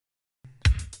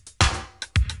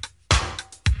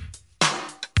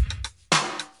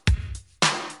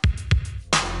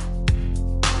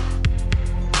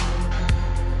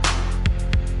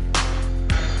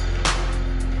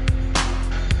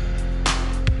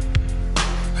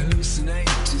hallucinate,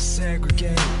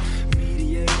 desegregate,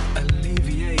 mediate,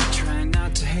 alleviate, try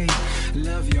not to hate,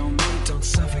 love your mate, don't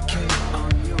suffocate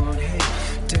on your own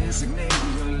hate, designate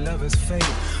your lover's fate,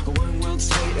 a one world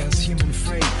state as human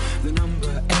freight, the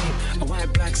number 8, a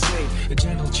white black state, a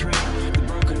gentle train, the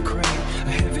broken crane,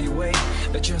 a heavy weight,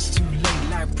 just too late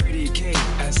like pretty Kate,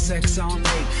 as sex all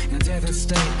night, and death at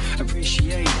state,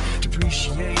 appreciate,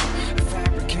 depreciate,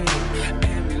 fabricate,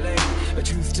 emulate, a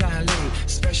truth dilate,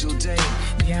 special day,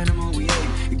 the animal we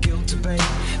ate, guilt debate,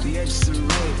 the edges of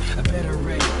rape, a better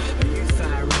rate, a youth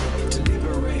irate, to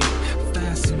liberate,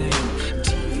 fascinate,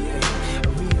 deviate,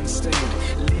 reinstate,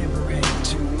 liberate,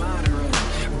 to moderate,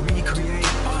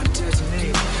 recreate, or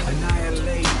detonate,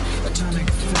 annihilate, atomic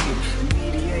fate,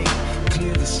 mediate,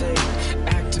 clear the state,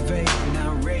 activate,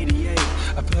 now radiate,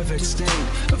 a perfect state,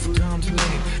 a food on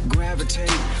plate, gravitate,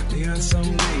 the earth's own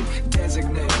weight,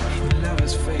 designate,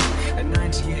 lover's fate, at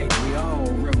 98 we all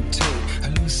rotate,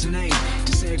 hallucinate,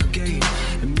 desegregate,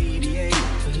 mediate,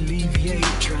 alleviate,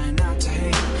 try not to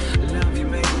hate, love your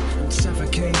mate, don't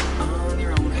suffocate on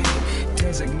your own hate,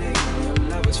 designate, your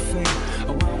lover's fate,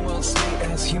 a one world state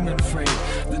as human freight,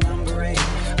 the number 8,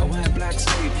 a white black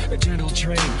state, a gentle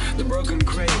train, the broken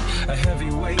crate, a heavy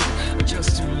weight,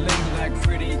 just too late like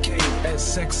pretty Kate, as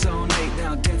sex on 8,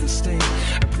 now death estate,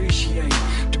 appreciate,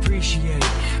 depreciate,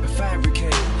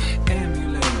 fabricate,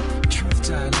 emulate, truth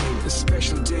dilate, a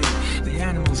special day, the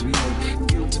animals we ate,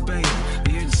 guilt debate,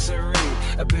 the insurrate,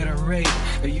 a better rate,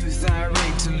 a youth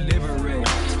irate, to